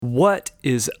What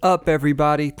is up,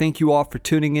 everybody? Thank you all for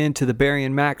tuning in to the Barry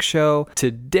and Mac Show.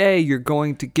 Today, you're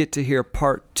going to get to hear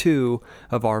part 2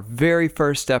 of our very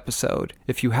first episode.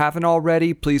 If you haven't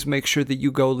already, please make sure that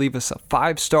you go leave us a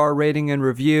 5-star rating and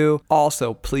review.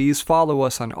 Also, please follow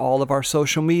us on all of our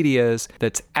social medias.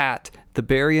 That's at the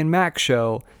Barry and Mac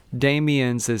Show.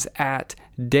 Damien's is at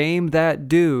Dame That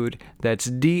Dude. That's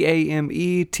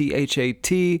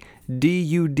DAMETHATDUDE.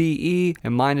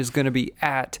 And mine is going to be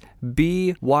at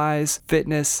B Wise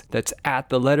Fitness. That's at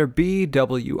the letter B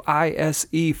WISE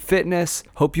Fitness.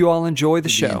 Hope you all enjoy the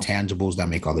show. The intangibles that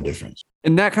make all the difference.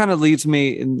 And that kind of leads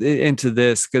me into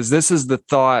this, because this is the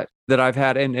thought that I've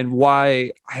had and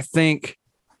why I think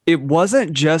it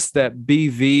wasn't just that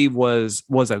BV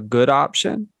was a good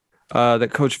option,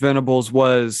 that Coach Venables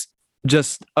was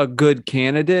just a good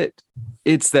candidate.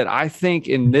 It's that I think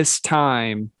in this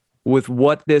time, with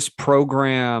what this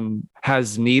program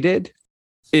has needed,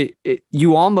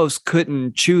 you almost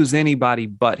couldn't choose anybody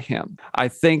but him. I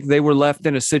think they were left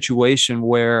in a situation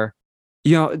where,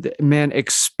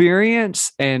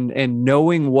 experience and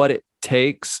knowing what it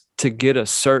takes to get a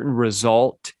certain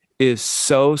result is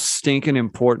so stinking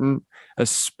important,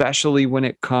 especially when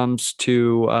it comes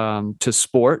to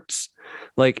sports.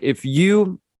 Like if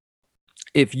you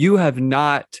have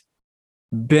not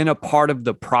been a part of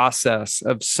the process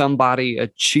of somebody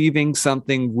achieving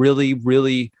something really,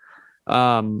 really,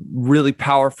 really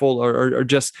powerful or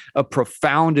just a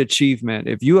profound achievement,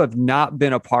 if you have not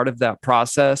been a part of that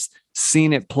process,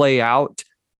 seen it play out,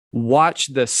 watch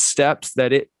the steps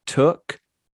that it took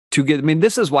to get,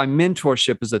 this is why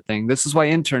mentorship is a thing. This is why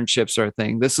internships are a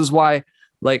thing. This is why,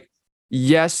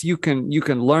 yes, you can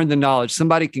learn the knowledge.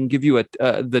 Somebody can give you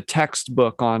the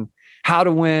textbook on how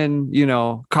to win,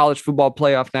 college football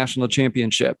playoff national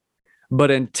championship.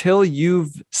 But until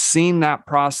you've seen that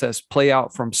process play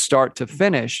out from start to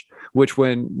finish, which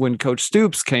when Coach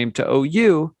Stoops came to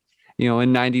OU,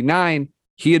 in 99,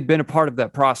 he had been a part of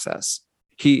that process.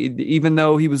 Even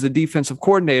though he was a defensive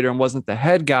coordinator and wasn't the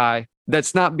head guy,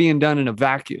 that's not being done in a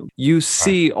vacuum. You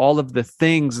see all of the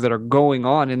things that are going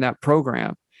on in that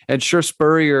program. And sure,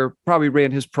 Spurrier probably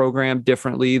ran his program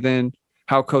differently than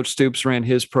how Coach Stoops ran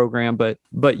his program, but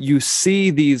you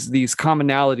see these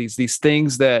commonalities, these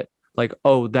things that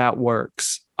that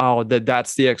works. Oh,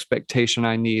 that's the expectation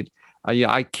I need.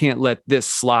 I can't let this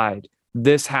slide.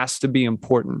 This has to be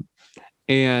important.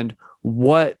 And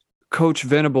what Coach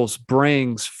Venables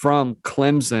brings from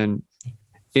Clemson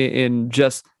in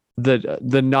just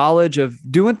the knowledge of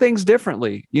doing things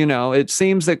differently. It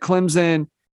seems that Clemson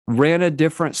ran a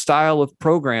different style of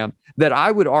program that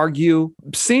I would argue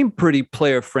seemed pretty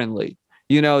player friendly.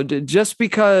 Just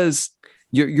because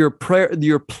you're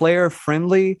player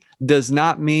friendly does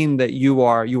not mean that you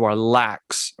are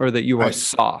lax or that you are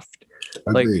soft.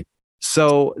 Agreed.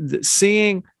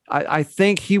 I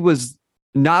think he was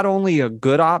not only a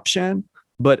good option,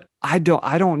 but I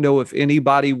don't know if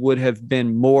anybody would have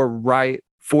been more right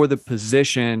for the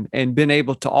position and been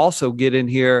able to also get in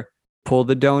here, pull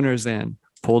the donors in,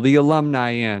 pull the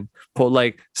alumni in,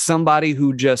 pull somebody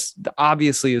who just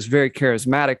obviously is very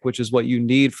charismatic, which is what you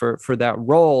need for that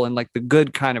role, and the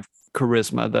good kind of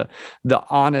charisma, the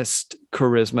honest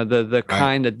charisma, the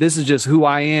kind that this is just who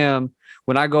I am.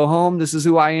 When I go home, this is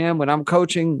who I am. When I'm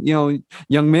coaching, young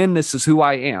men, this is who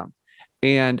I am.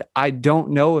 And I don't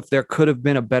know if there could have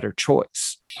been a better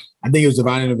choice. I think it was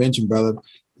divine intervention, brother.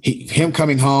 Him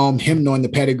coming home, him knowing the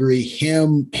pedigree,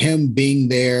 him being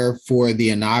there for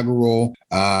the inaugural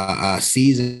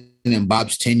season in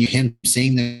Bob's tenure, him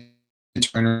seeing the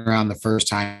turnaround the first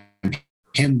time,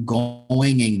 him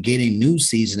going and getting new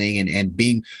seasoning and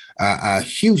being a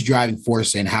huge driving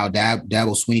force in how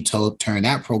Dabo Swinney turned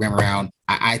that program around.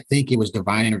 I think it was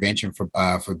divine intervention for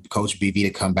Coach BV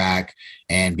to come back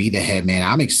and be the head man.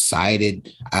 I'm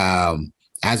excited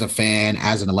as a fan,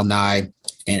 as an alumni.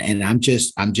 And I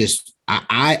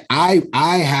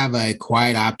have a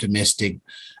quite optimistic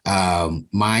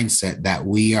mindset that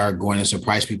we are going to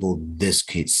surprise people this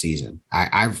season.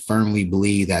 I firmly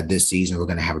believe that this season we're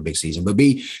going to have a big season. But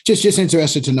just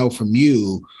interested to know from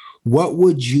you, what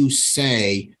would you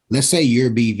say? Let's say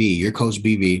you're BV, you're Coach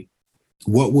BV.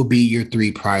 What would be your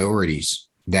 3 priorities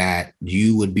that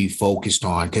you would be focused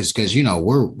on? Because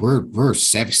we're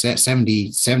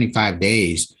 75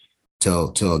 days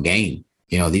till a game.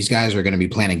 These guys are going to be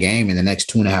playing a game in the next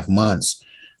 2.5 months.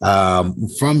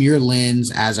 From your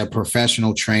lens as a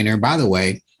professional trainer, by the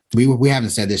way, we haven't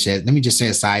said this yet. Let me just say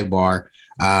a sidebar.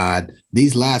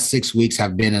 These last 6 weeks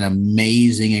have been an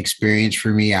amazing experience for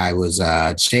me. I was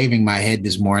shaving my head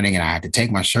this morning and I had to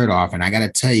take my shirt off. And I got to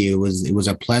tell you, it was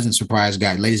a pleasant surprise,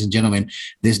 guys. Ladies and gentlemen,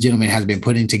 this gentleman has been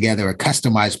putting together a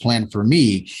customized plan for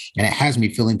me, and it has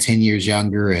me feeling 10 years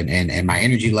younger, and my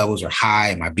energy levels are high,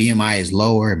 and my BMI is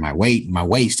lower, and my weight, and my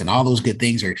waist, and all those good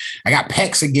things are. I got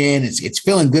pecs again. It's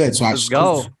feeling good. So Let's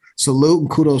go. Salute and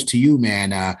kudos to you,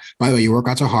 man. By the way, your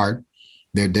workouts are hard.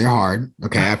 They're hard.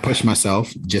 Okay. I push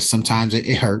myself. Just sometimes it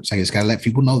hurts. I just gotta let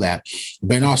people know that.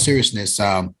 But in all seriousness,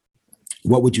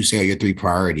 what would you say are your 3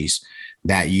 priorities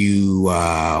that you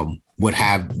would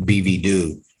have BV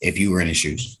do if you were in his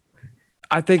shoes?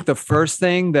 I think the first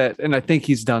thing and I think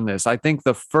he's done this, I think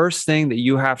the first thing that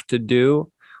you have to do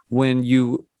when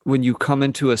you come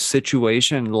into a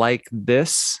situation like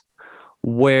this,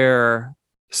 where,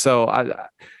 so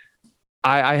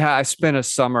I spent a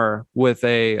summer with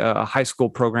a high school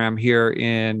program here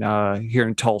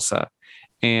in Tulsa,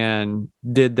 and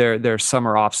did their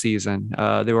summer off season.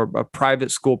 They were a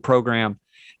private school program,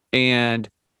 and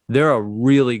they're a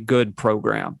really good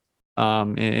program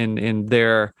in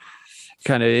their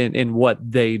kind of in what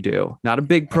they do. Not a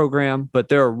big program, but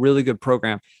they're a really good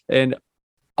program. And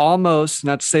almost,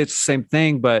 not to say it's the same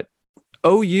thing, but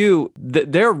OU,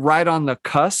 they're right on the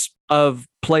cusp of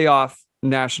playoff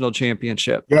national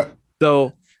championship. Yeah.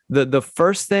 So the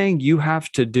first thing you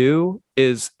have to do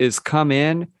is come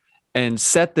in and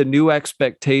set the new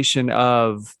expectation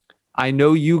of, I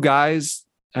know you guys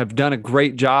have done a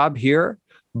great job here,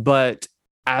 but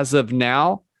as of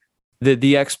now,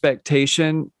 the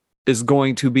expectation is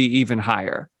going to be even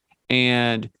higher.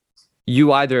 And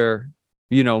you either,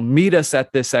 meet us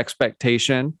at this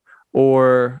expectation,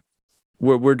 or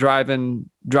we're driving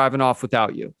off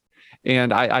without you.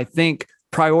 And I think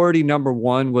priority number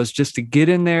 1 was just to get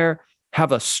in there,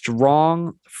 have a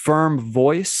strong, firm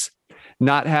voice,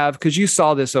 not have, because you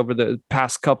saw this over the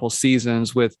past couple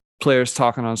seasons with players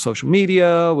talking on social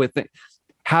media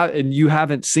and you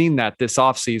haven't seen that this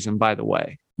offseason, by the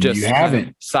way. Just you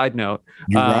haven't. Side note.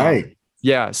 You're right.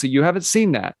 Yeah. So you haven't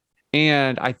seen that.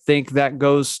 And I think that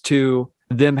goes to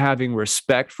them having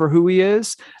respect for who he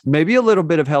is, maybe a little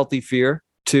bit of healthy fear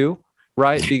too,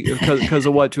 right? Because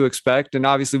of what to expect. And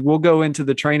obviously we'll go into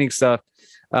the training stuff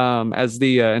and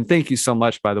thank you so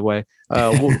much, by the way.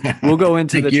 We'll go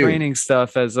into the training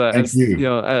stuff as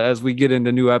we get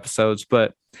into new episodes.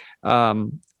 But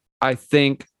I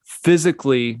think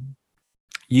physically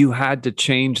you had to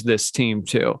change this team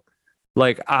too.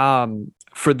 Like,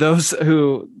 for those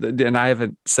who, and I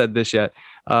haven't said this yet,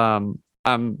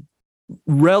 I'm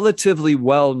relatively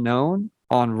well known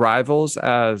on Rivals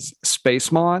as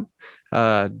Spacemon.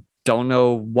 Don't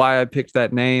know why I picked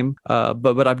that name,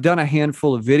 but I've done a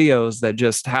handful of videos that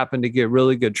just happen to get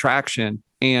really good traction.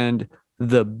 And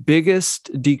the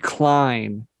biggest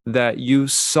decline that you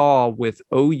saw with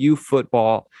OU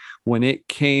football when it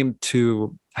came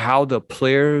to how the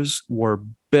players were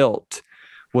built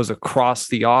was across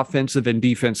the offensive and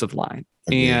defensive line.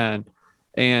 Okay.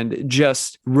 And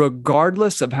just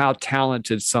regardless of how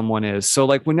talented someone is. So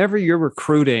like whenever you're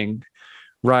recruiting,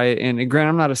 right. And granted,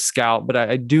 I'm not a scout, but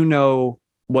I do know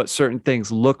what certain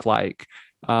things look like.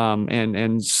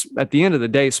 And at the end of the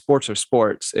day, sports are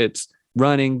sports. It's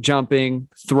running, jumping,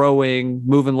 throwing,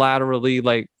 moving laterally,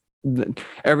 like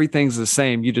everything's the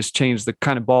same. You just change the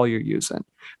kind of ball you're using.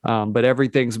 But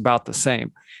everything's about the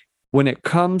same. When it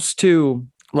comes to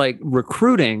like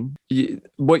recruiting,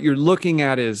 what you're looking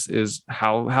at is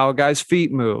how a guy's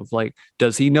feet move. Like,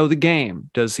 does he know the game?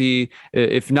 Does he,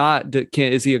 if not,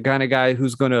 is he a kind of guy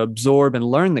who's going to absorb and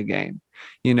learn the game?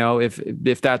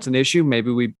 If that's an issue,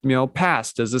 maybe we,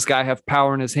 pass. Does this guy have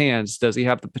power in his hands? Does he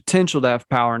have the potential to have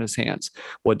power in his hands?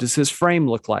 What does his frame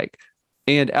look like?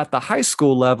 And at the high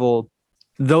school level,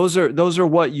 those are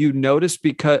what you notice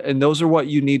and those are what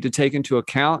you need to take into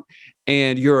account.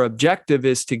 And your objective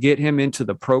is to get him into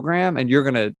the program, and you're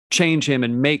going to change him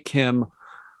and make him,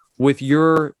 with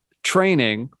your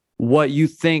training, what you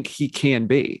think he can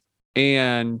be.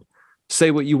 And say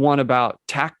what you want about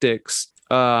tactics.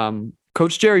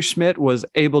 Coach Jerry Schmidt was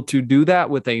able to do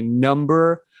that with a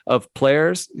number of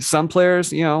players. Some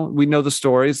players, we know the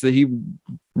stories that he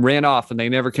ran off and they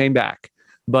never came back.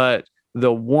 But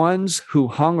the ones who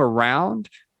hung around,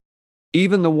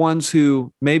 even the ones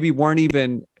who maybe weren't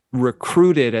even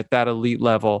recruited at that elite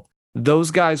level, those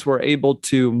guys were able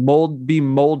to be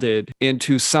molded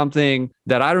into something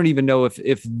that I don't even know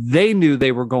if they knew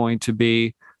they were going to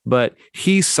be, but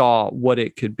he saw what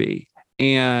it could be.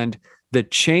 And the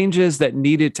changes that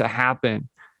needed to happen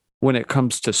when it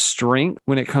comes to strength,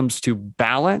 when it comes to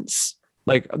balance,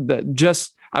 like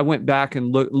just I went back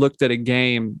and looked at a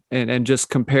game and just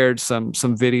compared some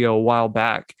video a while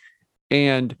back,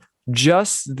 and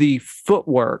just the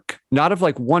footwork, not of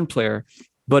like one player,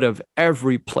 but of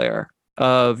every player,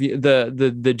 of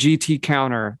the GT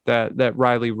counter that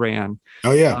Riley ran.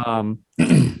 Oh yeah.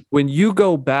 When you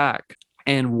go back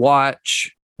and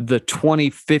watch the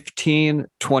 2015,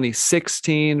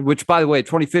 2016, which by the way,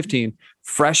 2015,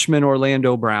 freshman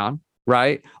Orlando Brown,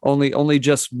 right? Only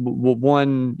just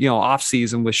one, off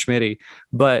season with Schmitty,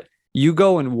 but you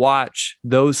go and watch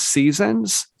those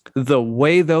seasons, the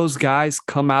way those guys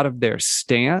come out of their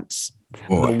stance,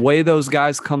 the way those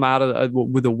guys come out of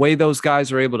with the way those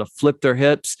guys are able to flip their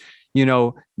hips,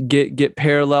 get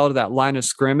parallel to that line of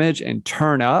scrimmage and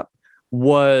turn up,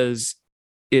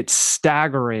 it's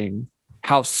staggering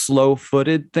how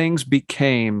slow-footed things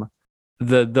became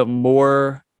the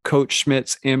more Coach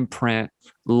Schmidt's imprint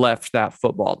left that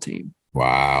football team.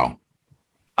 Wow.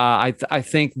 I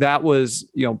think that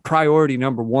was, priority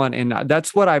number one. And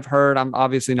that's what I've heard. I'm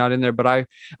obviously not in there, but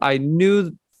I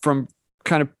knew from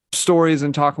kind of stories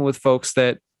and talking with folks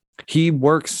that he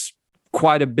works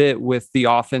quite a bit with the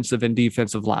offensive and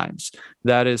defensive lines.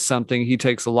 That is something he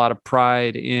takes a lot of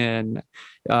pride in,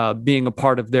 being a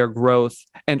part of their growth.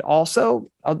 And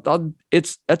also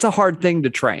it's a hard thing to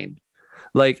train.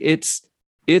 Like it's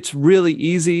really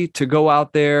easy to go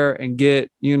out there and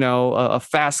get, a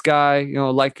fast guy,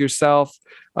 like yourself,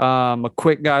 a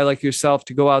quick guy like yourself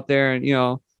to go out there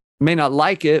and, may not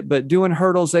like it, but doing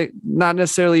hurdles, not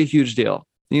necessarily a huge deal.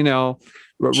 Sure.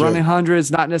 Running hundreds,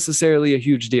 not necessarily a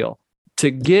huge deal. To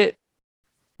get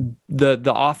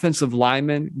the offensive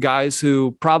linemen, guys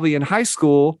who probably in high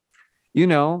school,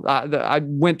 I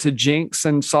went to Jinx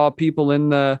and saw people in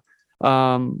the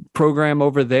program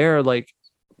over there. Like,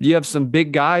 you have some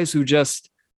big guys who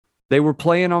they were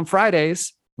playing on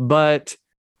Fridays, but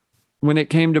when it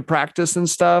came to practice and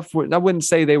stuff, I wouldn't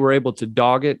say they were able to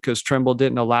dog it because Trimble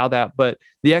didn't allow that, but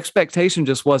the expectation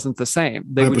just wasn't the same.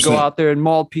 They 100%. Would go out there and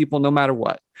maul people no matter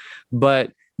what.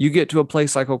 But you get to a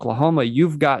place like Oklahoma,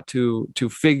 you've got to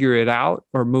figure it out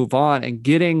or move on,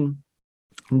 and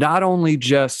not only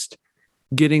just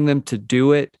getting them to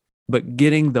do it, but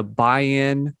getting the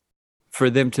buy-in for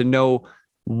them to know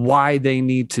why they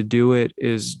need to do it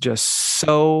is just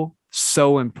so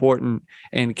important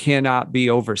and cannot be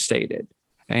overstated.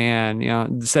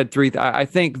 And, said three, I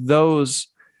think those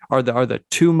are the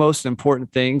two most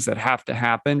important things that have to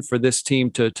happen for this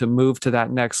team to move to that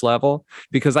next level,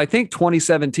 because I think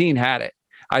 2017 had it.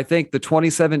 I think the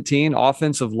 2017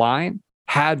 offensive line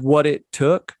had what it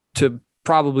took to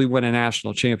probably win a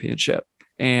national championship.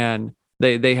 And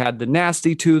they had the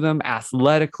nasty to them.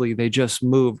 Athletically, they just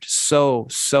moved so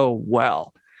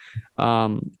well.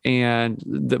 And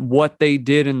what they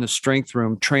did in the strength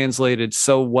room translated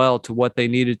so well to what they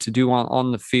needed to do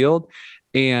on the field.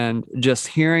 And just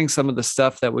hearing some of the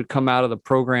stuff that would come out of the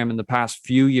program in the past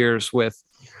few years with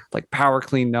like power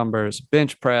clean numbers,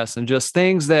 bench press, and just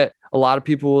things that a lot of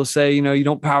people will say, you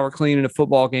don't power clean in a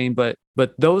football game, but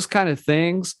those kind of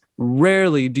things,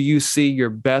 rarely do you see your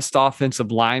best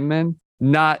offensive lineman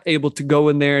not able to go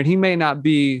in there. And he may not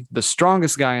be the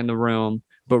strongest guy in the room,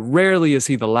 but rarely is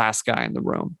he the last guy in the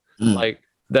room. Like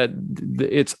that,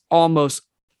 there's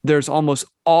almost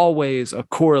always a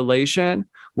correlation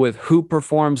with who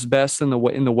performs best in the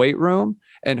weight room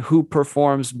and who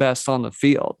performs best on the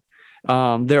field.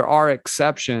 There are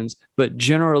exceptions, but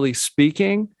generally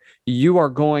speaking, you are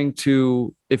going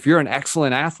to, if you're an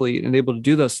excellent athlete and able to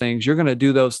do those things, you're going to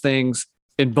do those things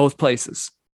in both places.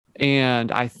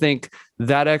 And I think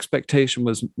that expectation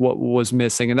was what was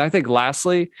missing. And I think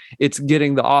lastly, it's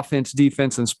getting the offense,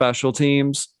 defense, and special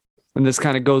teams, and this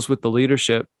kind of goes with the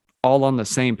leadership, all on the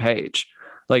same page.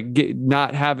 Like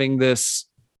not having this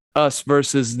us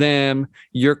versus them,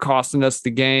 you're costing us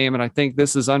the game. And I think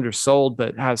this is undersold,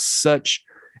 but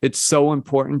it's so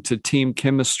important to team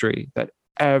chemistry that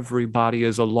everybody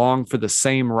is along for the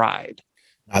same ride.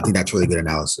 I think that's really good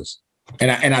analysis.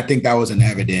 And I think that was an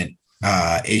evident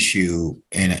issue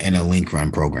in a link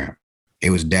run program. It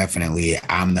was definitely,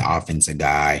 I'm the offensive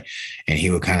guy, and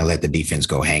he would kind of let the defense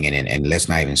go hanging. And let's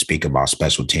not even speak about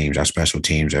special teams. Our special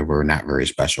teams were not very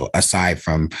special, aside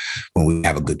from when we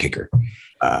have a good kicker.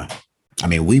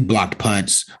 We blocked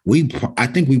punts. I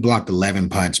think we blocked 11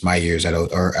 punts my years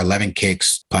or 11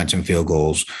 kicks, punts, and field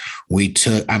goals. We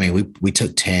took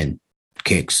 10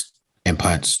 kicks and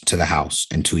punts to the house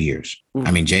in 2 years.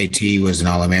 JT was an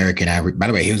All-American. By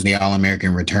the way, he was the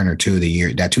All-American returner too. The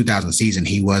year that 2000 season,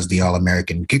 he was the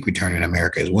All-American kick returner in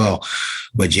America as well.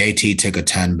 But JT took a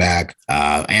ton back.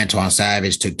 Antoine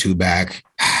Savage took 2 back.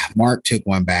 Mark took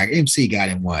 1 back. MC got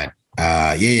him 1.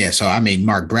 Yeah. So I mean,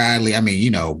 Mark Bradley. I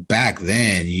mean, back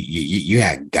then you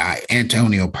had guy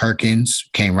Antonio Perkins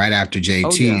came right after Oh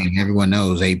JT, yeah. and everyone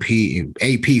knows AP.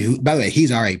 Who, by the way,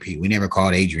 he's our AP. We never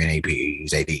called Adrian AP.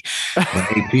 He's AD, but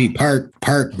AP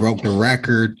Perk broke the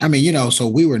record. I mean, so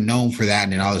we were known for that,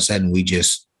 and then all of a sudden we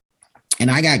just. And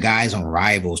I got guys on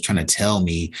Rivals trying to tell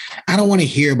me, I don't want to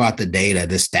hear about the data,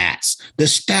 the stats. The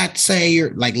stats say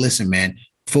you're like, listen, man,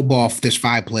 football, there's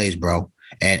 5 plays, bro.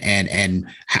 And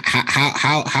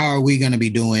how are we going to be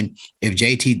doing if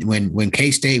JT when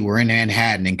K-State were in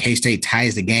Manhattan and K-State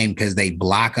ties the game because they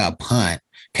block a punt?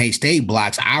 K-State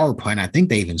blocks our punt. I think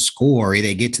they even score.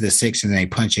 They get to the 6 and they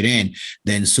punch it in.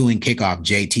 Then ensuing kickoff,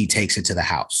 JT takes it to the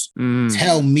house.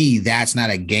 Tell me that's not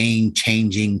a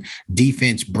game-changing,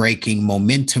 defense-breaking,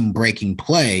 momentum-breaking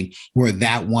play where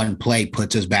that one play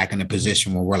puts us back in a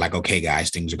position where we're like, okay, guys,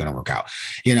 things are going to work out.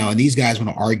 And these guys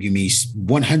want to argue me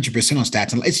 100% on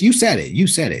stats. And you said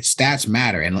it. Stats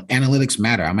matter and analytics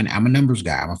matter. I'm a numbers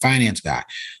guy. I'm a finance guy.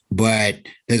 But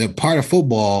there's a part of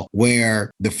football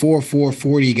where the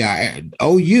 4-4-40 guy,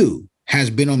 OU, has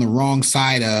been on the wrong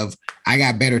side of, I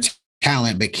got better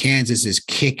talent, but Kansas is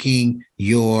kicking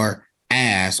your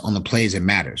ass on the plays that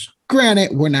matters.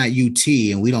 Granted, we're not UT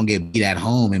and we don't get beat at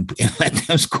home and let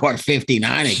them score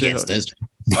 59 against us.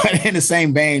 But in the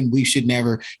same vein,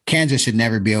 Kansas should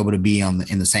never be able to be in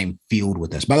the same field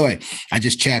with us. By the way, I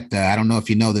just checked. I don't know if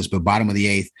you know this, but bottom of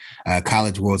the 8th,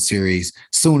 College World Series,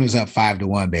 Sooners up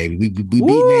 5-1, baby. We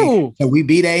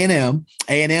beat A&M.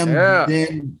 A&M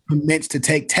then commits to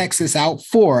take Texas out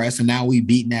for us, and now we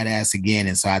beating that ass again.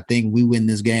 And so I think we win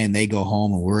this game, they go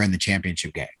home, and we're in the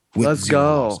championship game. Let's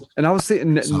go. Losses. And I was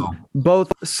thinking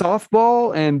both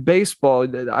softball and baseball.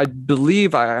 I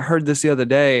believe I heard this the other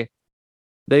day.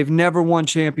 They've never won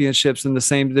championships in the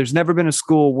same. There's never been a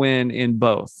school win in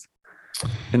both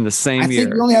in the same year. I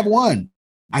think we only have one.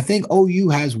 I think OU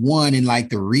has one in like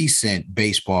the recent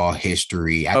baseball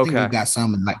history. I think we've got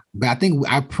some but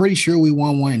I'm pretty sure we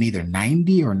won one in either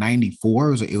 90 or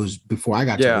 94. It was before I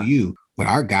got to OU. But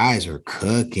our guys are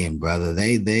cooking, brother.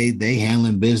 They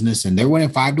handling business and they're winning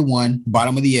 5-1,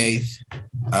 bottom of the 8th.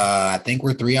 I think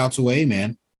we're 3 outs away,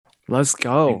 man. Let's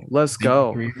go.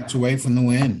 3 outs away from the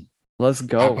win. Let's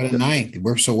go. Top of the 9th.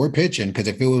 We're pitching because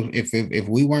if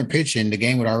we weren't pitching, the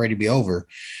game would already be over.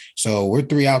 So we're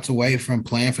 3 outs away from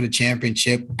playing for the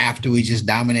championship. After we just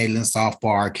dominated in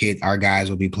softball, our guys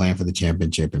will be playing for the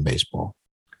championship in baseball.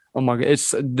 Oh my God!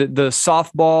 It's the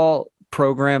softball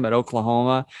program at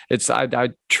Oklahoma.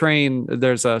 I train.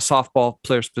 There's a softball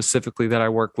player specifically that I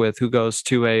work with who goes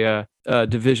to a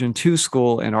Division II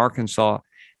school in Arkansas,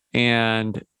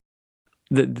 and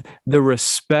the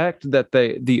respect that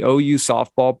the OU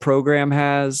softball program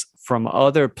has from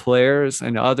other players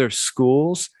and other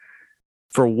schools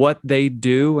for what they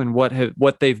do and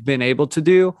what they've been able to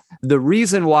do. The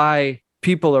reason why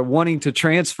people are wanting to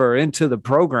transfer into the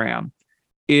program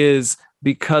is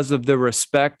because of the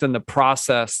respect and the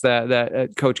process that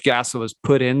Coach Gasso has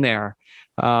put in there.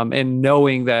 And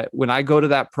knowing that when I go to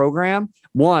that program,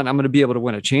 1, I'm going to be able to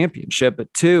win a championship,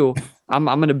 but 2, I'm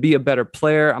going to be a better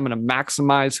player. I'm going to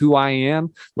maximize who I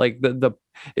am. Like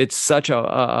it's such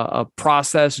a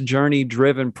process journey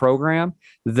driven program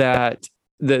that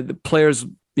the players,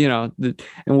 and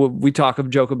we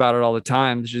joke about it all the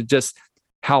time. Just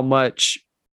how much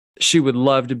she would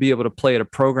love to be able to play at a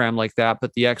program like that,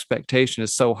 but the expectation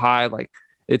is so high. Like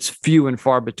it's few and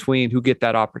far between who get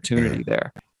that opportunity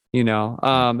there.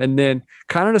 And then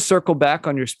kind of to circle back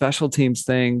on your special teams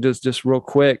thing, just real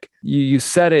quick, you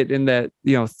said it in that,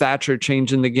 Thatcher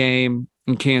changing the game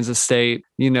in Kansas State,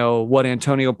 what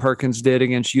Antonio Perkins did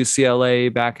against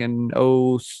UCLA back in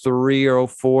 03 or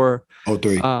 04.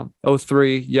 03.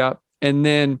 03. Yep. And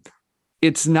then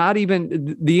it's not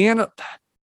even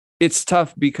it's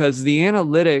tough because the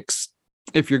analytics,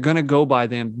 if you're going to go by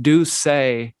them, do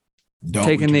say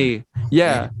take a knee.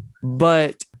 Yeah.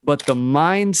 But the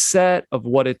mindset of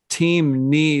what a team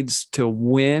needs to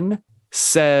win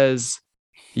says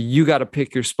you got to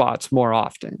pick your spots more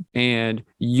often and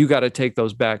you got to take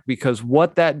those back, because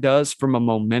what that does from a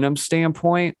momentum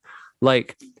standpoint,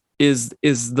 like is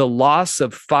the loss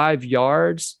of 5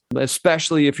 yards,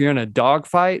 especially if you're in a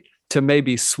dogfight, to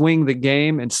maybe swing the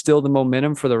game and still the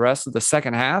momentum for the rest of the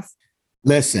second half.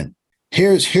 Listen,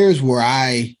 here's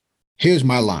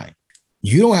my line.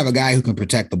 You don't have a guy who can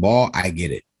protect the ball. I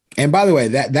get it. And by the way,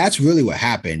 that's really what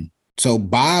happened. So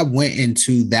Bob went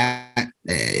into that.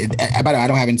 I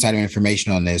don't have insider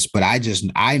information on this, but I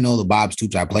know the Bob's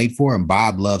troops I played for, and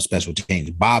Bob loves special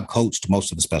teams. Bob coached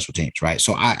most of the special teams, right?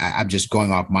 So I'm just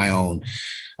going off my own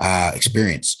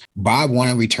experience. Bob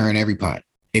wanted to return every punt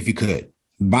if he could.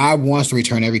 Bob wants to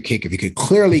return every kick. If he could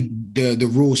clearly, the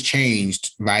rules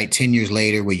changed, right? 10 years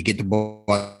later, where you get the ball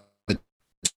at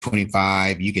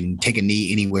 25, you can take a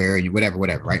knee anywhere and whatever,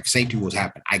 right? Safety rules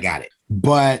happen. I got it.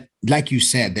 But like you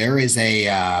said, there is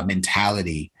a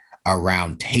mentality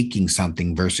around taking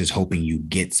something versus hoping you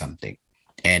get something.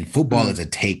 And football is a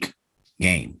take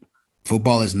game.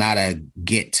 Football is not a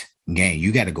get game.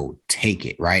 You got to go take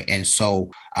it, right? And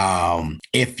so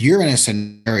if you're in a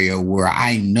scenario where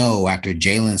I know after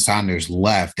Jalen Saunders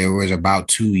left, there was about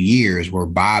 2 years where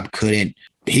Bob couldn't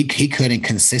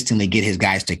consistently get his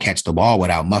guys to catch the ball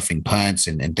without muffing punts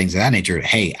and things of that nature.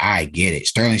 Hey, I get it.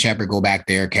 Sterling Shepard, go back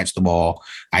there, catch the ball.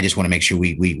 I just want to make sure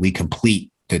we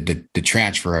complete the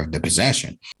transfer of the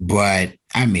possession. But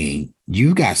I mean,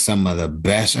 you got some of the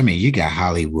best. I mean, you got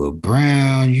Hollywood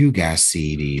Brown, you got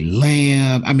CeeDee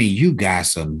Lamb. I mean, you got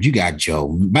Joe.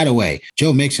 By the way,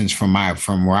 Joe Mixon's from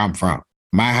where I'm from.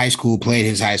 My high school played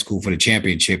his high school for the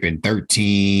championship in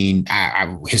 13,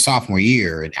 his sophomore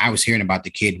year. And I was hearing about the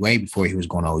kid way before he was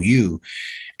going to OU.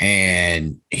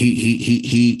 And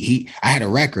I had a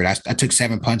record. I took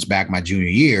 7 punts back my junior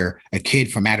year. A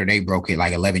kid from Mater Dei broke it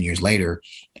like 11 years later.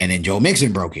 And then Joe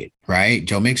Mixon broke it, right?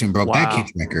 Joe Mixon broke that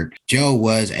kid's record. Joe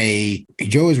was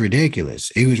ridiculous.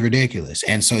 He was ridiculous.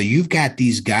 And so you've got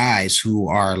these guys who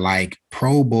are like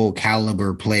Pro Bowl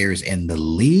caliber players in the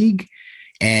league,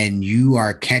 and you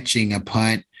are catching a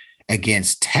punt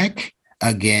against Tech,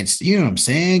 against, you know what I'm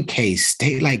saying,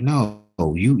 K-State. Like, no.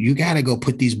 You got to go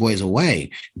put these boys away.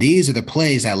 These are the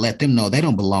plays that let them know they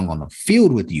don't belong on the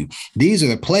field with you. These are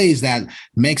the plays that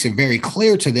makes it very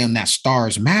clear to them that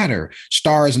stars matter.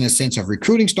 Stars in the sense of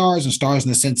recruiting stars, and stars in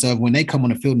the sense of when they come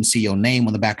on the field and see your name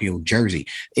on the back of your jersey.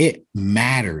 It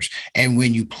matters. And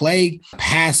when you play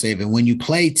passive, and when you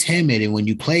play timid, and when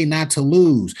you play not to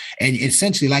lose, and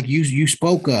essentially like you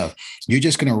spoke of, you're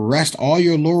just going to rest all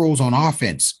your laurels on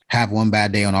offense. Have one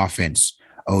bad day on offense.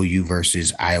 OU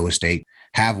versus Iowa State.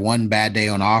 Have one bad day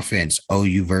on offense.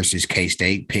 OU versus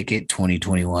K-State. Pick it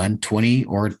 2021, 20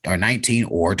 or 19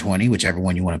 or 20, whichever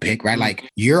one you want to pick, right? Like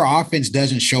your offense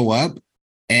doesn't show up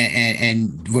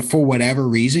and for whatever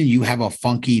reason, you have a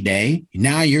funky day.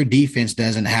 Now your defense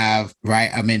doesn't have,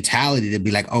 right, a mentality to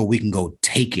be like, oh, we can go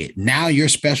take it. Now your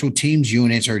special teams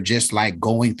units are just like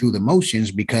going through the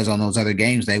motions because on those other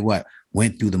games, they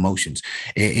went through the motions.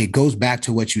 It goes back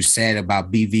to what you said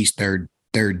about BV's third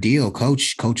deal.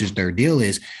 Coach's third deal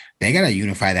is they got to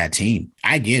unify that team.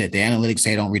 I get it. The analytics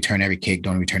say don't return every kick,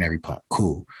 don't return every punt.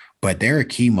 Cool. But there are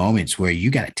key moments where you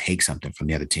got to take something from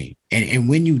the other team. And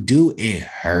when you do, it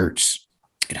hurts.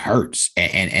 It hurts.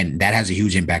 And that has a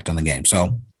huge impact on the game.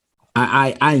 So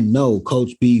I know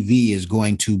Coach BV is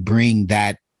going to bring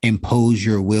that impose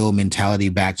your will mentality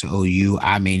back to OU.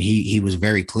 I mean, he was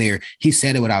very clear. He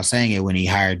said it without saying it when he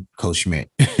hired Coach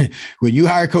Schmidt. When you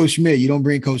hire Coach Schmidt, you don't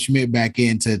bring Coach Schmidt back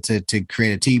in to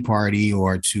create a tea party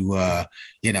or to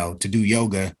do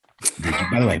yoga.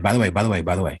 By the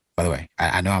way,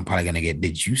 I know I'm probably gonna get.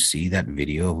 Did you see that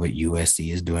video of what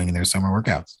USC is doing in their summer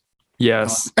workouts?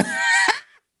 Yes.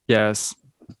 Yes.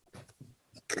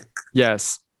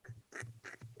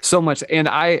 So much, and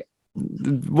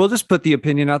we'll just put the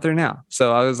opinion out there now.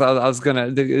 So I was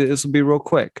gonna. This will be real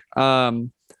quick. I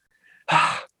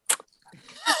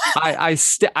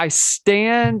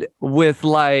stand with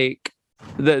like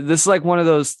this is like one of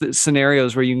those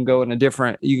scenarios where you can go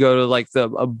you go to like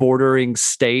a bordering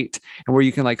state and where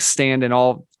you can like stand in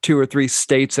all 2 or 3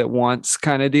 states at once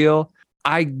kind of deal.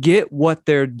 I get what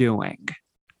they're doing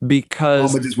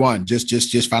because just one,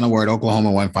 just final word.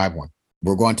 Oklahoma 1-5-1.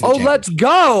 We're going to. Let's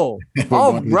go!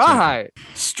 All right,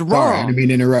 strong. Sorry, I didn't mean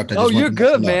to interrupt. You're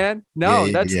good, man.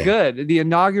 No, that's good. The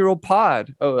inaugural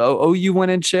pod. OU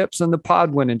winning chips and the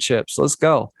pod winning chips. Let's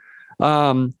go.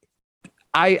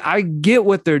 I get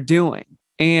what they're doing,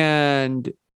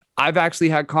 and I've actually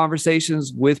had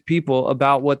conversations with people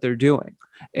about what they're doing,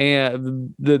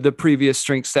 and the previous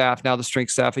strength staff, now the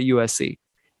strength staff at USC,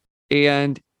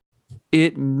 and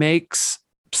it makes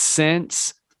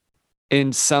sense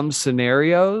in some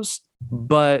scenarios,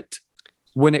 but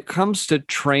when it comes to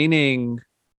training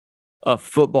a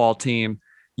football team,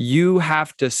 you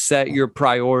have to set your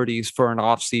priorities for an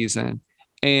off season.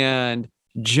 And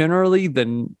generally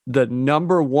the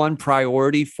number one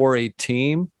priority for a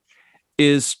team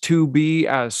is to be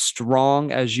as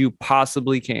strong as you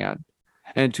possibly can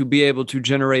and to be able to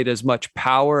generate as much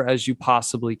power as you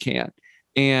possibly can.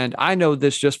 And I know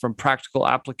this just from practical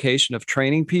application of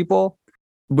training people.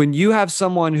 When you have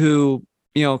someone who,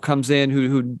 comes in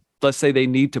who let's say they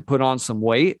need to put on some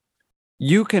weight,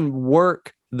 you can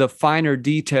work the finer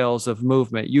details of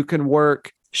movement. You can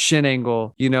work shin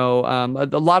angle. A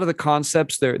lot of the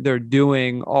concepts they're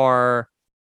doing are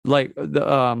like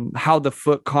how the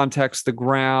foot contacts the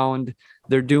ground.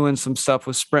 They're doing some stuff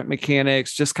with sprint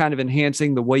mechanics, just kind of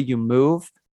enhancing the way you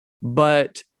move.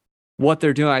 But what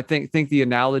they're doing, I think the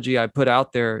analogy I put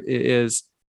out there is,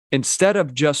 instead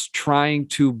of just trying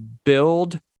to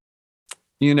build,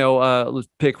 let's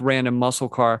pick random muscle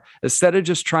car, instead of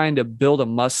just trying to build a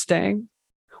Mustang,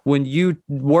 when you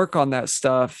work on that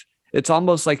stuff, it's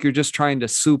almost like you're just trying to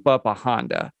soup up a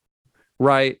Honda,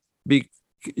 right?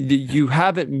 You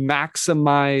haven't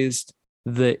maximized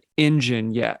the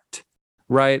engine yet,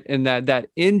 right? And that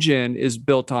engine is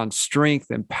built on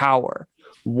strength and power.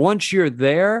 Once you're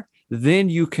there, then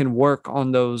you can work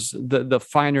on the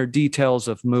finer details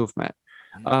of movement.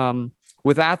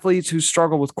 With athletes who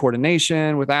struggle with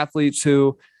coordination, with athletes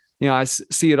who, I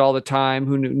see it all the time,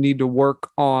 who need to work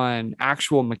on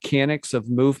actual mechanics of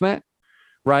movement,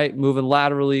 right? Moving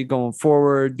laterally, going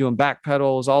forward, doing back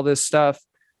pedals, all this stuff.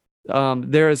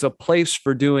 There is a place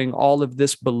for doing all of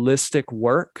this ballistic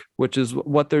work, which is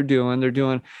what they're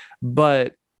doing.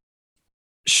 But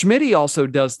Schmitty also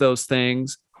does those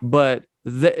things, but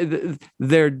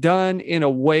they're done in a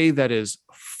way that is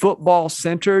football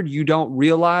centered. You don't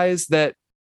realize that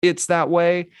it's that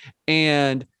way,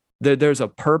 and there's a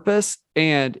purpose,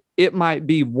 and it might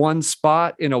be one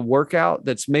spot in a workout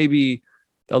that's maybe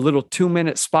a little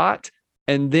 2-minute spot,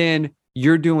 and then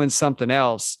you're doing something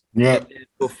else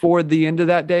before the end of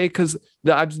that day. Because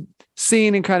I've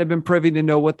seen and kind of been privy to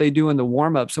know what they do in the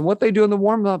warm-ups, and what they do in the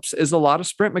warm-ups is a lot of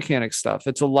sprint mechanic stuff.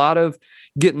 It's a lot of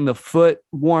getting the foot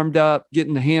warmed up,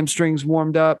 getting the hamstrings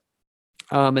warmed up,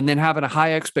 and then having a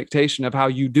high expectation of how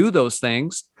you do those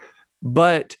things.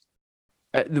 But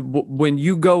when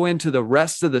you go into the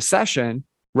rest of the session,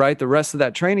 right, the rest of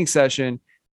that training session,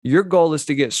 your goal is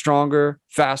to get stronger,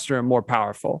 faster, and more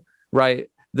powerful, right?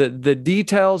 The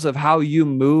details of how you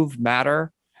move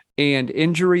matter, and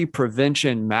injury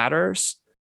prevention matters.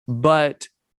 But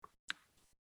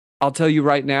I'll tell you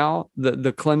right now,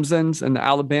 the Clemsons and the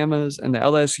Alabamas and the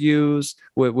LSUs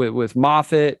with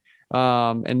Moffitt,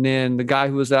 and then the guy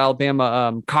who was at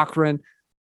Alabama, Cochran,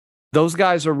 those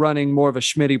guys are running more of a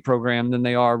Schmitty program than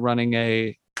they are running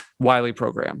a Wiley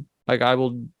program. Like, I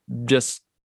will just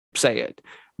say it.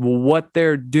 What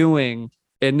they're doing,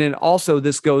 and then also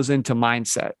this goes into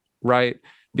mindset, right?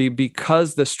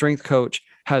 Because the strength coach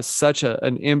has such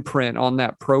an imprint on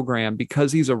that program,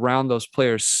 because he's around those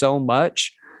players so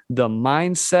much, the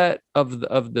mindset of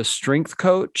the strength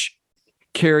coach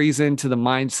carries into the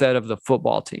mindset of the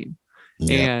football team.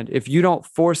 Yeah. And if you don't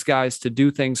force guys to do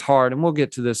things hard, and we'll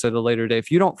get to this at a later day, if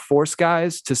you don't force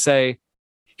guys to say,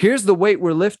 here's the weight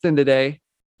we're lifting today,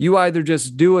 you either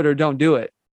just do it or don't do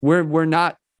it. We're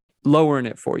not lowering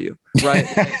it for you, right?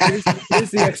 here's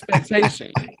the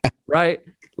expectation, right?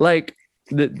 Like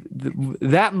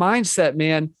that mindset,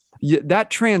 man, that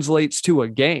translates to a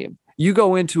game. You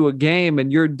go into a game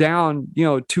and you're down,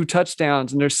 2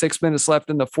 touchdowns, and there's 6 minutes left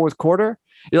in the fourth quarter.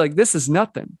 You're like, this is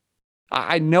nothing.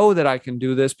 I know that I can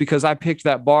do this because I picked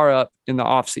that bar up in the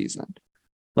off season.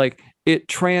 Like, it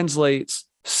translates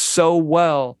so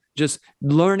well, just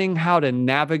learning how to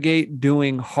navigate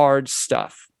doing hard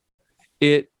stuff.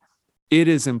 It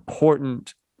is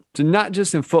important to, not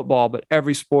just in football, but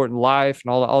every sport in life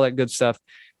and all that good stuff.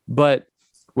 But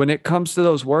when it comes to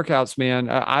those workouts, man,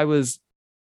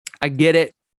 I get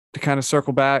it. To kind of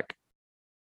circle back,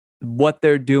 what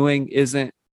they're doing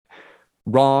isn't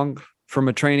wrong from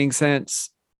a training sense.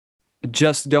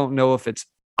 Just don't know if it's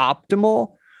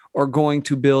optimal or going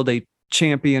to build a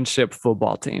championship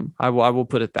football team. I will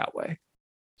put it that way.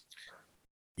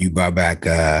 You brought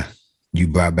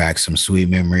back some sweet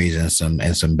memories and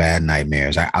some bad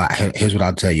nightmares. Here's what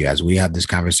I'll tell you. As we have this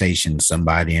conversation,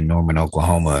 somebody in Norman,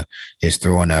 Oklahoma is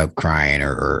throwing up, crying,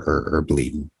 or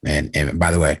bleeding. And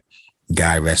by the way,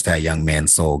 God rest that young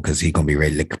man's soul, because he's going to be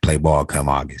ready to play ball come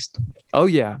August. Oh,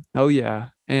 yeah.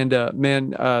 And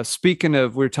man, speaking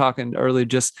of, we were talking earlier,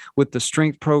 just with the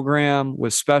strength program,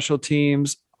 with special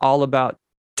teams, all about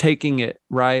taking it,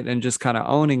 right, and just kind of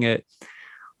owning it.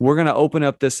 We're going to open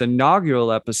up this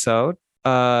inaugural episode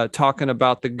talking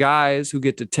about the guys who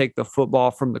get to take the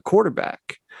football from the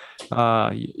quarterback,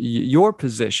 your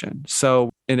position.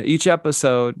 So in each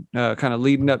episode, kind of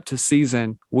leading up to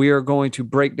season, we are going to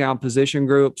break down position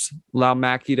groups, allow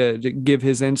Mackie to give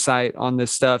his insight on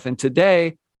this stuff. And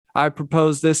today I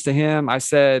proposed this to him. I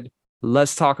said,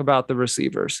 let's talk about the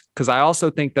receivers, because I also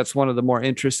think that's one of the more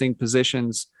interesting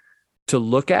positions to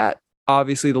look at.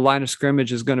 Obviously, the line of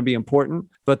scrimmage is going to be important,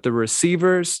 but the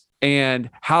receivers and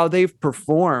how they've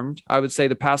performed, I would say,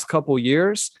 the past couple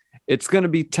years, it's going to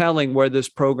be telling where this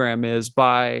program is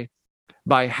by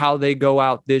how they go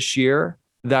out this year,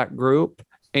 that group,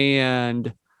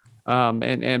 and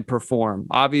perform.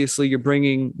 Obviously, you're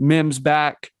bringing Mims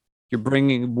back. You're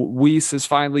bringing Weiss is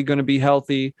finally going to be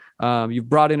healthy. You've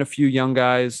brought in a few young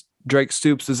guys. Drake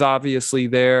Stoops is obviously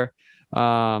there.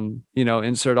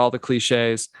 Insert all the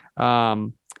cliches.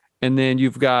 And then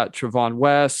you've got Trevon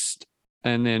West,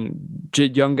 and then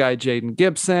young guy Jaden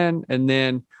Gibson, and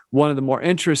then one of the more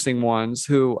interesting ones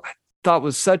who I thought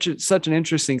was such an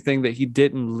interesting thing that he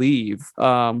didn't leave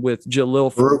with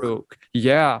Jalil Farouk.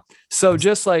 Yeah. So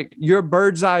just like your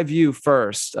bird's eye view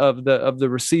first of the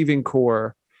receiving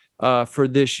core for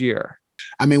this year.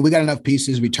 I mean, we got enough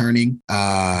pieces returning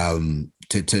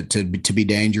to be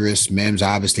dangerous. Mims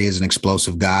obviously is an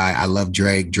explosive guy. I love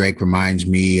Drake. Drake reminds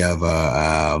me of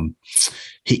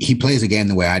he plays the game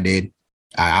the way I did.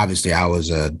 I was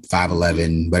a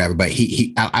 5'11", whatever, but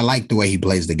I like the way he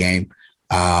plays the game.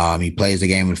 He plays the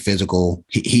game with physical.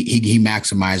 He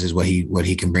maximizes what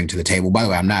he can bring to the table. By the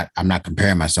way, I'm not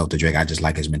comparing myself to Drake. I just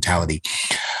like his mentality.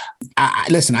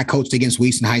 Listen, I coached against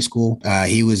Weiss in high school.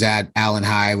 He was at Allen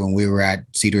High when we were at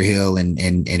Cedar Hill, and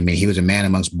I mean, he was a man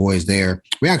amongst boys there.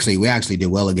 We actually did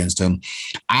well against him.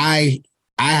 I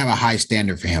have a high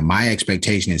standard for him. My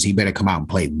expectation is he better come out and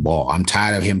play ball. I'm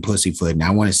tired of him pussyfooting. I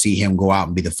want to see him go out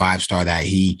and be the 5-star that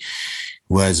he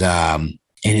was in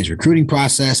his recruiting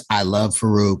process. I love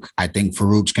Farouk. I think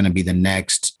Farouk's going to be the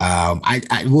next.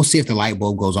 We'll see if the light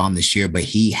bulb goes on this year, but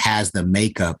he has the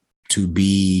makeup to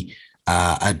be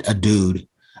a dude.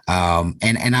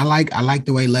 And I like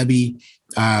the way Lebby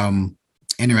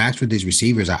interacts with his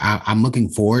receivers. I'm looking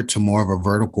forward to more of a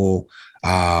vertical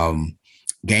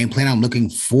game plan. I'm looking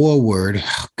forward.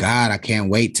 God, I can't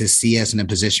wait to see us in a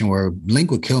position where Link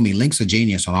would kill me. Link's a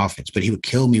genius on offense, but he would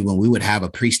kill me when we would have a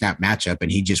pre-snap matchup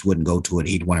and he just wouldn't go to it.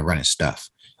 He'd want to run his stuff.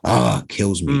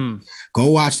 Kills me. Go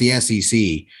watch the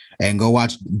SEC and go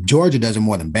watch. Georgia does it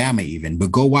more than Bama even,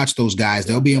 but go watch those guys.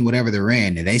 They'll be in whatever they're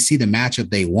in, and they see the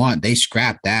matchup they want. They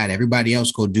scrap that. Everybody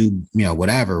else go do,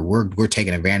 whatever. We're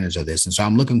taking advantage of this. And so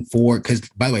I'm looking forward, because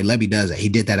by the way, Lebby does it. He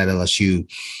did that at LSU.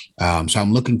 So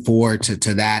I'm looking forward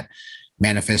to that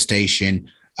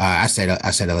manifestation. I said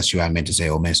LSU. I meant to say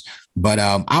Ole Miss, but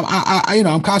I'm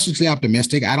cautiously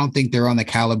optimistic. I don't think they're on the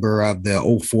caliber of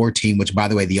the 04 team, which, by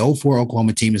the way, the 04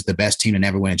 Oklahoma team is the best team to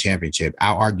never win a championship.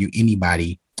 I'll argue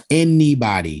anybody.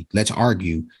 Let's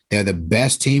argue they're the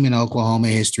best team in Oklahoma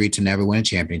history to never win a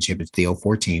championship. It's the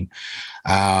 04 team.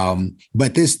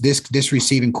 But this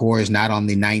receiving core is not on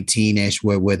the 19-ish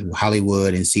with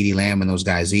Hollywood and CeeDee Lamb and those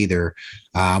guys either.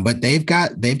 But they've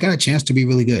got a chance to be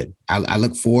really good. I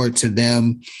look forward to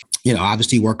them,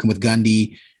 obviously working with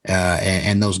Gundy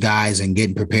and those guys and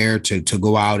getting prepared to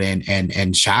go out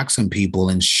and shock some people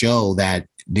and show that,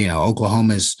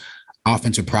 Oklahoma's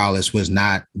offensive prowess was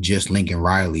not just Lincoln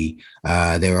Riley.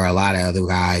 There were a lot of other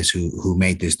guys who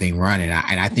made this thing run, and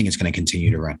I think it's going to continue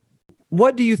to run.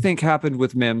 What do you think happened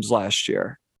with Mims last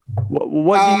year?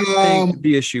 What do you think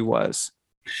the issue was?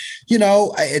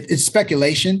 It's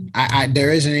speculation.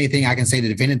 There isn't anything I can say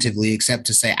definitively except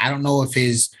to say I don't know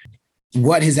if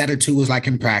what his attitude was like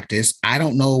in practice. I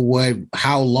don't know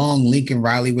how long Lincoln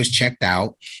Riley was checked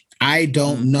out. I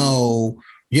don't know,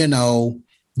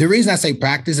 The reason I say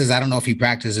practice is I don't know if he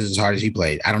practices as hard as he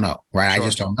played. I don't know, right? Sure. I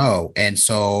just don't know. And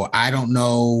so I don't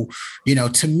know,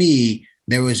 to me,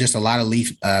 there was just a lot of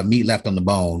meat left on the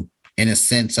bone in a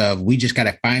sense of we just got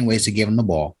to find ways to give him the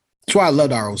ball. That's why I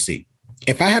loved ROC.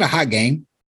 If I had a hot game,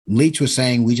 Leach was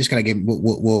saying we just got to give him,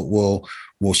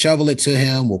 we'll shovel it to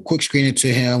him. We'll quick screen it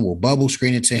to him. We'll bubble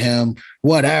screen it to him,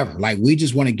 whatever. Like we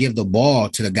just want to give the ball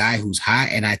to the guy who's hot.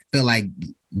 And I feel like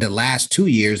the last 2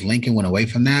 years, Lincoln went away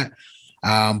from that.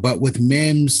 But with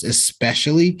Mims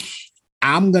especially,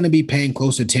 I'm going to be paying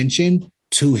close attention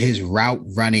to his route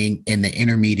running in the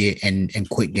intermediate and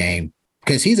quick game,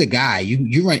 because he's a guy,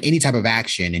 you run any type of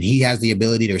action and he has the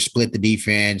ability to split the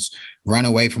defense, run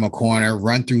away from a corner,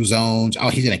 run through zones. Oh,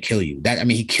 he's going to kill you.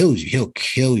 He kills you. He'll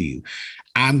kill you.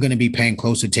 I'm going to be paying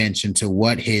close attention to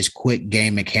what his quick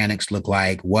game mechanics look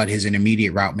like, what his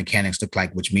intermediate route mechanics look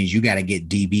like, which means you got to get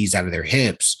DBs out of their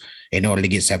hips in order to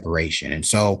get separation. And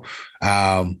so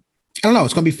I don't know.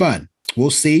 It's going to be fun. We'll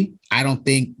see. I don't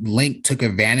think Link took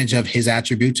advantage of his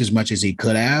attributes as much as he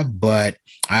could have, but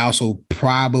I also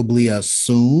probably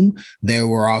assume there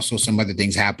were also some other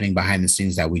things happening behind the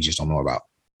scenes that we just don't know about.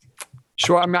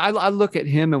 Sure. I mean, I look at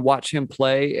him and watch him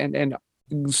play and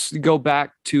go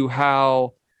back to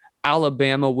how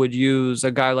Alabama would use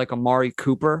a guy like Amari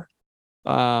Cooper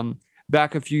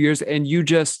back a few years. And you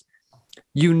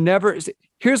never,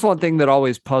 here's one thing that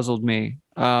always puzzled me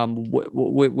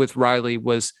with Riley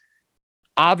was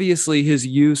Obviously, his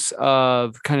use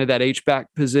of kind of that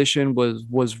H-back position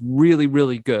was really,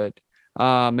 really good.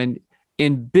 And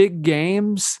in big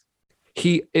games,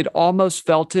 it almost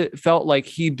felt like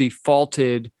he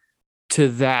defaulted to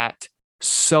that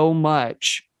so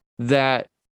much that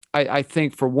I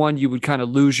think, for one, you would kind of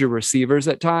lose your receivers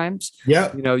at times.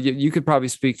 Yep. You could probably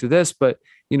speak to this, but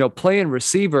playing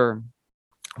receiver,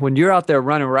 when you're out there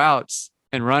running routes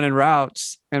and running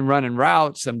routes and running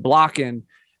routes and blocking,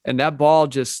 and that ball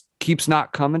just keeps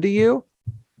not coming to you,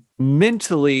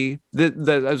 mentally,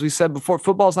 as we said before,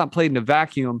 football's not played in a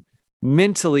vacuum.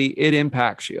 Mentally, it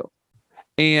impacts you.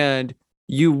 And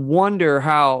you wonder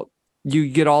how you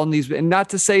get all in these, and not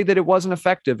to say that it wasn't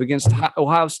effective against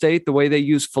Ohio State. The way they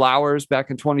used Flowers back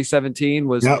in 2017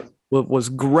 was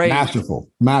great.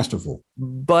 Masterful.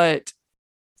 But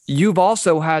you've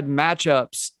also had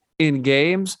matchups in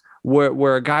games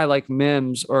where a guy like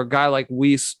Mims or a guy like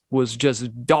Weiss was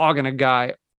just dogging a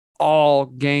guy all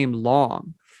game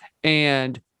long,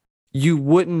 and you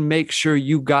wouldn't make sure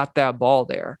you got that ball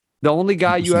there. The only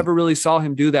guy you ever really saw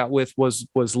him do that with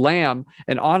was Lamb.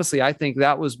 And honestly, I think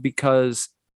that was because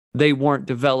they weren't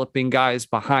developing guys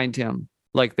behind him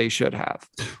like they should have.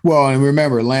 Well, and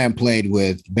remember, Lamb played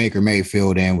with Baker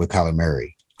Mayfield and with Kyler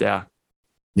Murray. Yeah.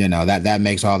 That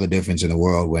makes all the difference in the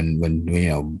world when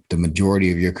the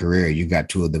majority of your career, you got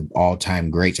two of the all-time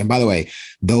greats. And by the way,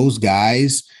 those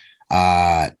guys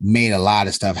made a lot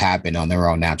of stuff happen on their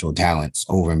own natural talents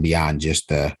over and beyond just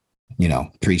the,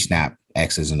 pre-snap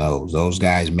X's and O's. Those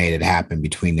guys made it happen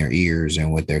between their ears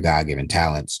and with their God-given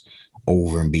talents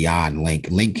over and beyond Link.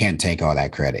 Link can't take all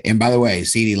that credit. And by the way,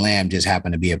 CeeDee Lamb just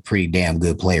happened to be a pretty damn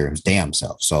good player his damn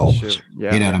self. So,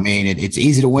 You know what I mean? It's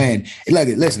easy to win.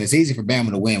 Listen, it's easy for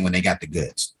Bama to win when they got the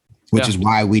goods, which is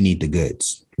why we need the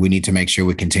goods. We need to make sure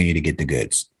we continue to get the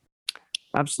goods.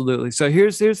 Absolutely. So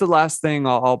here's the last thing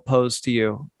I'll pose to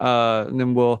you, and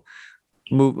then we'll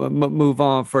move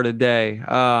on for today.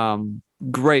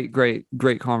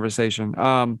 Great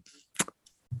conversation.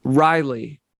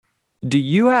 Riley, do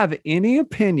you have any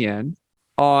opinion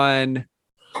on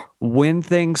when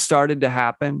things started to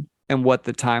happen and what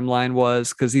the timeline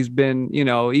was? Because he's been,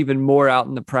 even more out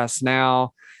in the press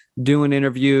now, doing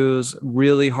interviews,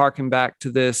 really harking back to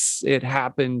this. It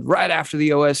happened right after the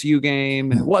OSU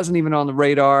game, and it wasn't even on the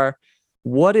radar.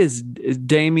 What is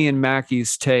Damian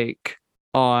Mackey's take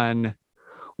on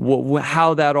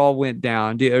how that all went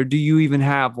down? Do you even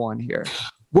have one here?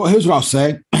 Well, here's what I'll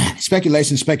say.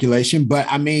 Speculation. But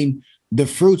I mean, the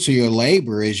fruits of your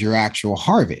labor is your actual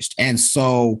harvest. And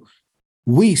so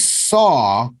we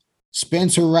saw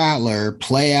Spencer Rattler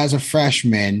play as a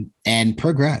freshman and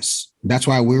progress. That's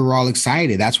why we were all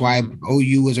excited. That's why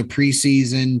OU was a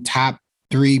preseason top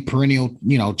 3 perennial,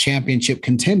 championship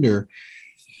contender.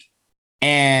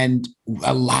 And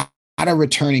a lot of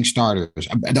returning starters.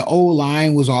 The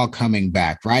O-line was all coming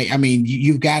back, right? I mean,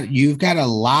 you've got a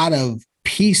lot of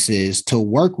pieces to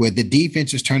work with. The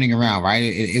defense is turning around, right?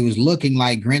 It was looking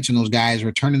like Grinch and those guys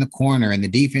were turning the corner, and the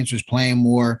defense was playing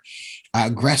more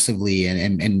aggressively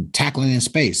and tackling in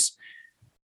space.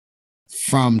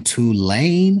 From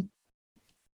Tulane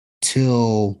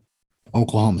till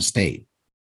Oklahoma State,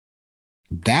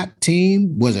 that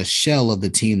team was a shell of the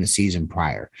team the season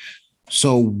prior.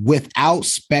 So without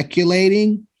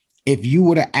speculating, if you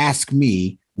were to ask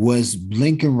me, was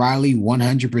Lincoln Riley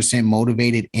 100%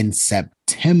 motivated in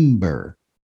September?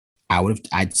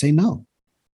 I'd say no.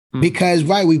 Because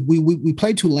we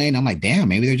played Tulane. I'm like, damn,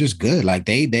 maybe they're just good. Like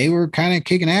they were kind of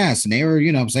kicking ass, and they were,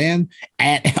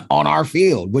 on our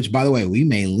field, which, by the way, we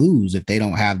may lose if they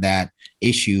don't have that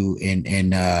issue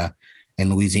in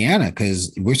Louisiana,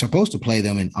 because we're supposed to play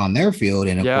them on their field.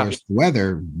 And of course, the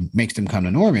weather makes them come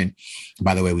to Norman.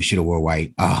 By the way, we should have wore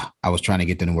white. I was trying to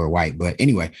get them to wear white, but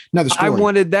anyway, another story. I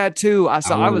wanted that too. I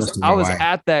was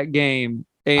at that game.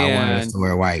 And I wanted us to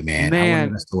wear white, man. I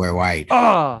wanted us to wear white.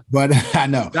 But I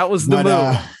know that was the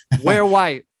move. Wear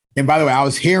white. And by the way, I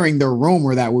was hearing the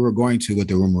rumor that we were going to, but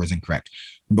the rumor was incorrect.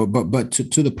 But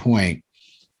to the point,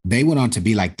 they went on to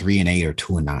be like 3-8 or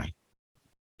 2-9.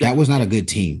 That was not a good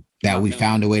team that we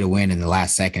found a way to win in the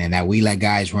last second, and that we let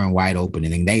guys run wide open,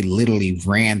 and then they literally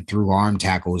ran through arm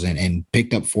tackles and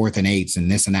picked up 4th and 8s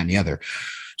and this and that and the other.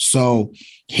 So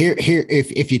here,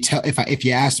 if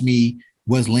you ask me,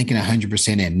 was Lincoln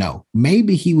 100% in? No,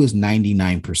 maybe he was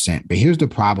 99%. But here's the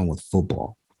problem with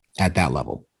football at that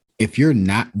level. If you're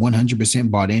not 100%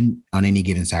 bought in on any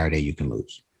given Saturday, you can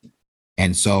lose.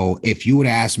 And so if you would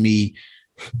ask me,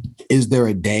 is there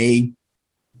a day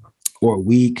or a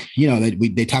week,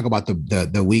 they talk about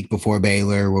the week before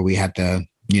Baylor where we had to,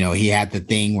 he had the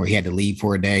thing where he had to leave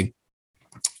for a day.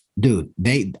 Dude,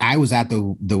 I was at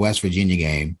the West Virginia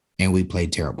game and we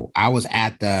played terrible. I was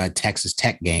at the Texas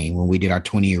Tech game when we did our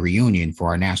 20-year reunion for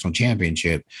our national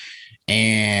championship.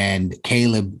 And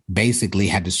Caleb basically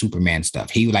had the Superman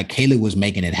stuff. Caleb was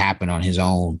making it happen on his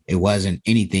own. It wasn't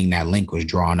anything that Link was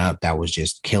drawing up that was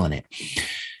just killing it.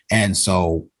 And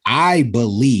so I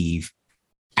believe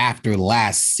after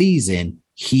last season,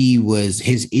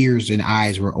 his ears and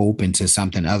eyes were open to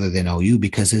something other than OU,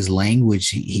 because his language,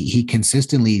 he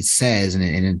consistently says,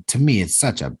 and to me, it's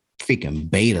such a freaking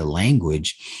beta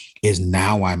language, is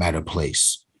now I'm at a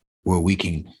place where we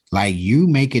can, like, you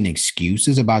making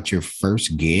excuses about your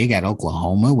first gig at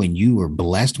Oklahoma when you were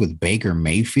blessed with Baker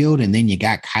Mayfield, and then you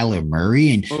got Kyler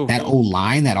Murray and that old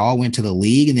line that all went to the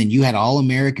league, and then you had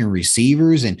all-American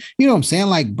receivers, and you know what I'm saying?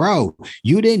 Like, bro,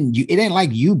 it ain't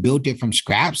like you built it from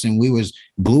scraps and we was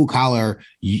blue collar,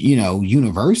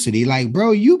 university. Like, bro,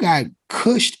 you got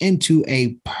cushed into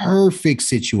a perfect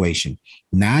situation.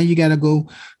 Now you got to go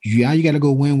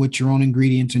win with your own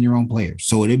ingredients and your own players.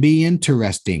 So it'll be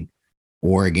interesting.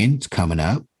 Oregon's coming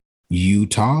up.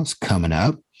 Utah's coming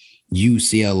up.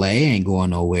 UCLA ain't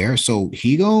going nowhere. So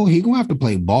he gonna have to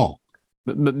play ball.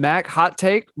 But Mac, hot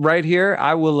take right here.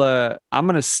 I'm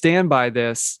going to stand by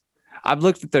this. I've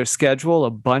looked at their schedule a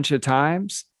bunch of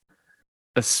times,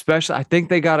 especially I think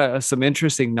they got some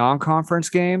interesting non-conference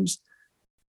games.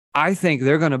 I think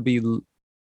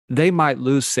they might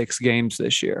lose 6 games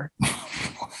this year.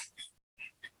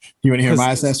 You want to hear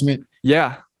my assessment?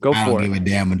 Yeah, go for it. I don't give a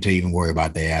damn until you even worry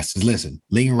about their asses. Listen,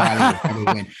 Lincoln Riley will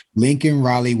never win. Lincoln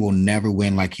Riley will never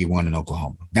win like he won in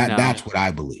Oklahoma. That's what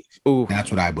I believe. Ooh, that's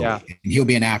what I believe. Yeah. He'll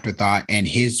be an afterthought, and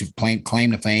his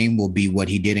claim to fame will be what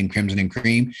he did in Crimson and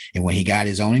Cream. And when he got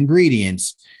his own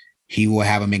ingredients, he will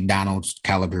have a McDonald's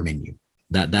caliber menu.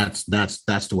 That's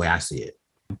the way I see it.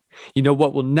 You know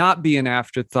what will not be an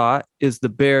afterthought is the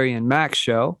Barry and Mac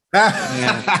show.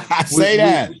 Say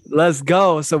that. Let's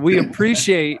go. So we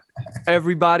appreciate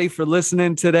everybody for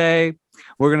listening today.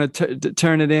 We're going to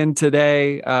turn it in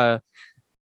today.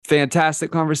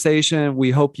 Fantastic conversation.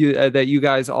 We hope that you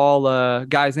guys all,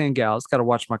 guys and gals, got to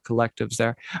watch my collectives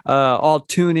there, all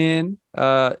tune in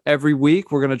every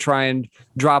week. We're going to try and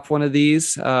drop one of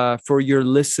these for your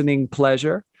listening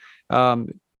pleasure.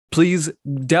 Please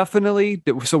definitely.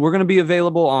 So we're going to be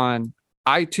available on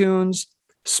iTunes,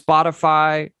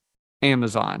 Spotify,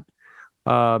 Amazon,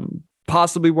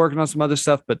 possibly working on some other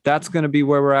stuff, but that's going to be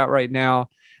where we're at right now.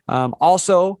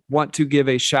 Also want to give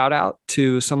a shout out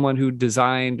to someone who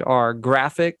designed our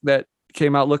graphic that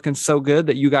came out looking so good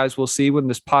that you guys will see when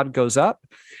this pod goes up.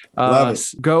 Love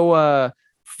it. Go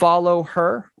follow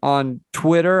her on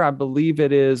Twitter. I believe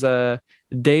it is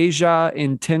Deja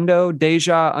 _Intendu.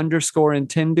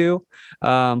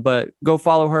 But go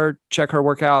follow her, check her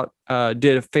work out.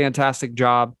 Did a fantastic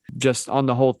job just on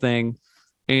the whole thing.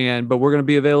 But we're going to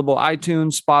be available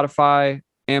iTunes, Spotify,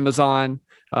 Amazon.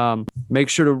 Make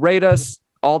sure to rate us,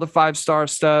 all the 5-star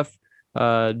stuff.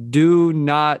 Do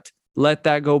not let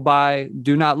that go by.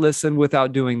 Do not listen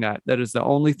without doing that. That is the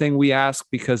only thing we ask,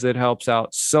 because it helps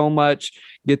out so much.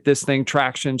 Get this thing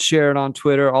traction, share it on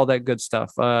Twitter, all that good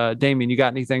stuff. Damien, you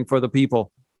got anything for the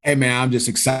people? Hey man, I'm just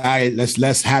excited.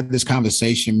 Let's have this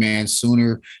conversation, man.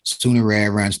 Sooner red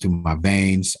runs through my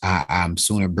veins. I'm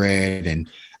Sooner bred, and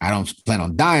I don't plan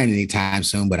on dying anytime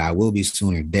soon, but I will be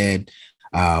sooner dead.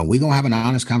 We're going to have an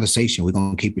honest conversation. We're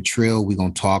going to keep it trill. We're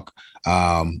going to talk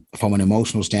from an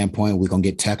emotional standpoint. We're going to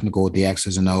get technical with the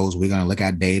X's and O's. We're going to look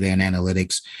at data and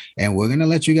analytics, and we're going to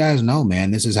let you guys know,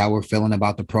 man, this is how we're feeling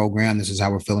about the program. This is how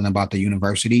we're feeling about the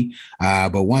university.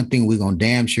 But one thing we're going to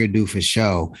damn sure do for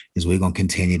show is we're going to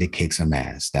continue to kick some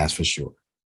ass. That's for sure.